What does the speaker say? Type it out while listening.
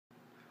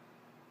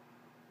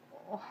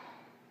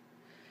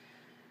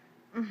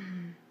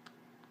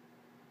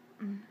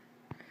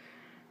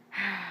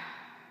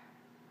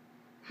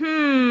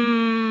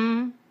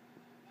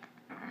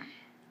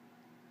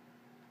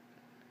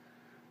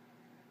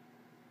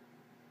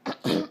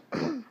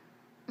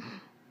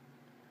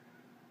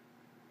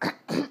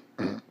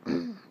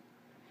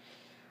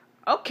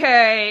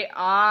Okay,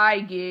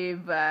 I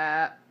give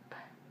up.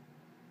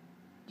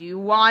 Do you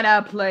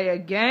wanna play a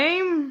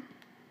game?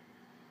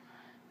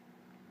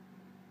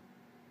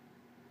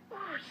 Oh,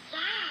 yeah.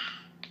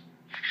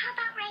 How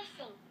about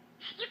racing?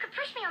 You could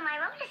push me on my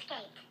roller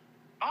skate.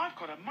 I've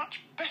got a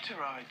much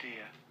better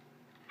idea.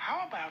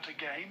 How about a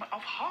game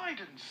of hide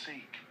and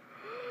seek?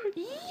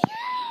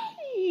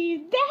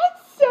 Yay! That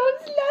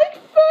sounds like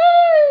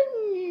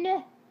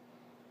fun!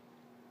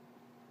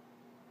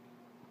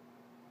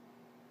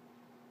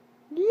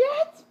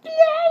 Let's play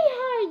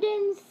hide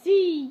and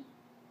seek!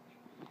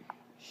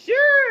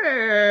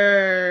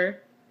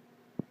 Sure!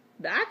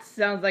 That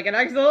sounds like an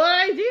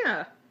excellent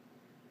idea.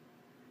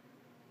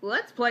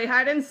 Let's play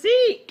hide and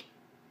seek.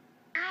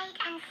 Hide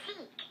and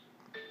seek.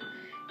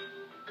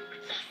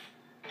 Yes,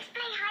 let's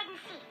play hide and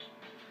seek.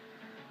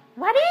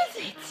 What is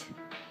it?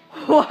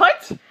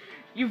 What?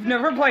 You've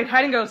never played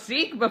hide and go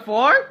seek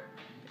before?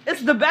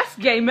 It's the best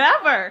game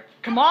ever.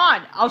 Come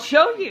on, I'll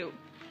show you.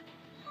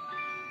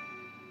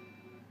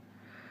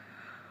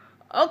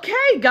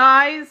 Okay,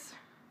 guys.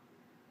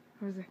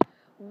 Where's it?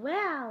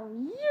 Well,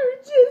 you've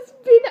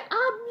just been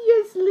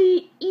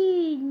obviously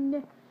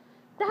in.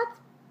 That's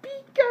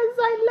because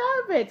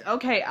I love it.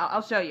 Okay,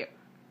 I'll show you.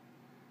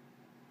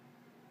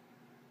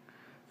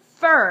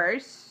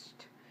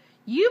 First,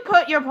 you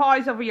put your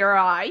paws over your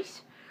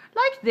eyes,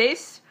 like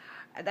this,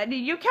 and then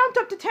you count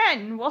up to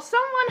 10 while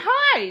someone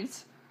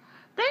hides.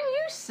 Then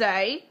you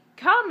say,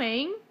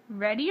 coming,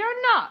 ready or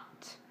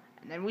not.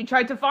 And then we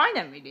try to find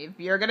them. And if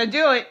you're gonna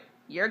do it,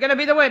 you're gonna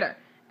be the winner.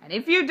 And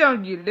if you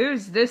don't, you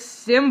lose. This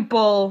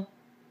simple.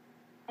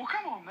 Well,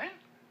 come on then.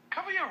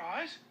 Cover your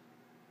eyes.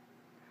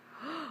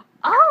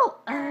 Oh,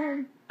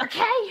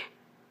 okay.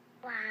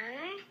 1,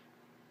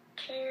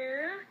 2.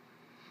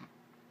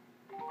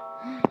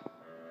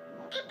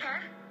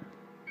 Pippa,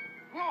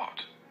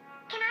 What?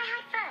 can I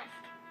hide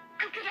first?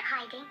 I'm good at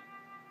hiding.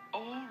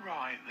 All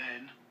right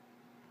then.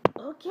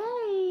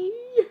 Okay.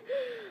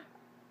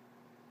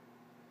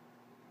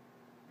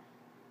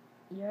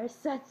 You're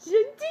such a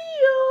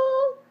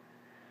deal.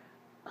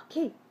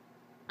 Okay,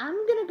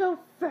 I'm gonna go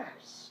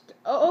first.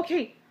 Oh,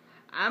 okay.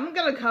 I'm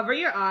gonna cover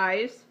your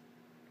eyes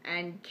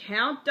and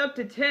count up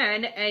to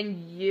 10,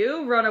 and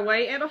you run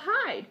away and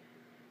hide.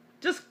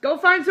 Just go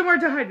find somewhere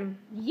to hide.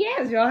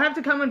 Yes, you'll have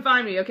to come and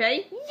find me,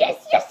 okay?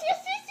 Yes, yes,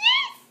 yes, yes,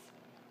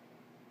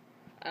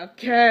 yes.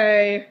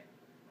 Okay.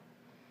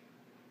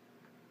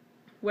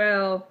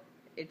 Well,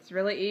 it's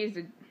really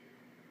easy.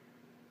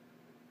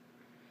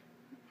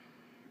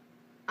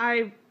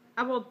 I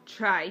will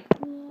try.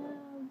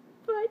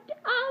 But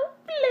I'll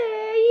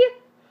play.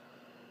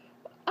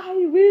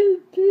 I will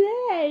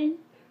play.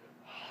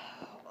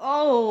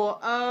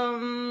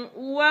 Oh,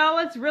 well,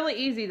 it's really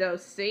easy though,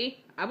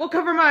 see? I will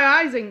cover my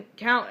eyes and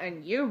count,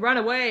 and you run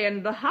away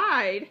and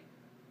hide.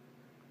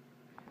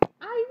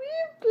 I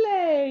will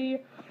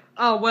play.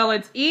 Oh, well,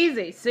 it's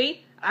easy,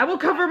 see? I will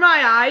cover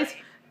my eyes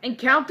and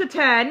count to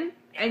 10,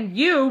 and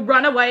you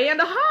run away and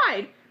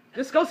hide.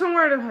 Just go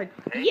somewhere to hide.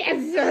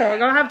 Yes. You're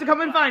gonna have to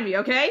come and find me,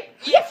 okay?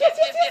 Yes, yes, yes,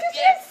 yes, yes,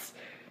 yes.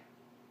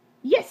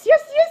 Yes,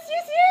 yes, yes,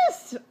 yes,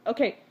 yes.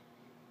 Okay.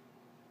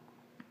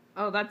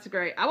 Oh, that's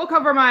great. I will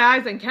cover my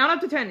eyes and count up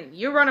to 10, and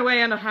you run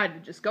away and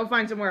hide. Just go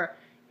find somewhere.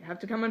 You have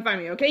to come and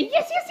find me, okay?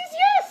 Yes, yes, yes,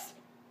 yes.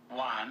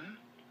 1,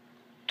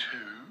 2,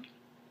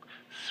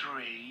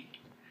 3,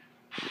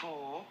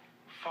 4,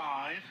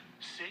 5,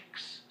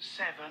 6,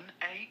 7,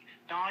 8,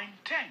 9,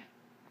 10.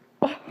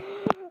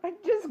 I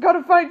just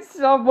gotta find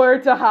somewhere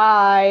to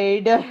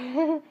hide.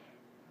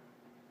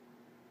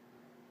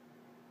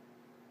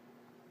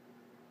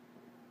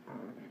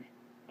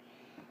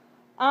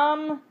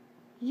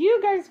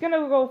 You guys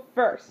gonna go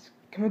first.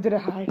 Come into the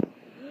hide.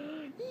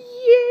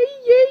 Yay,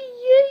 yay,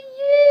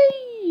 yay,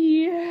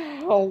 yay.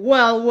 Oh,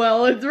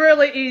 well, it's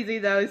really easy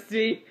though,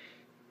 see?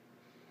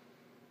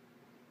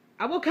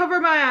 I will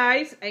cover my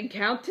eyes and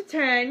count to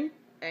 10,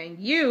 and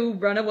you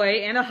run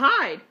away and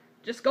hide.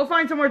 Just go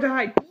find somewhere to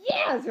hide.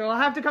 Yes, you'll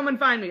have to come and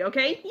find me,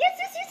 okay? Yes,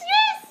 yes,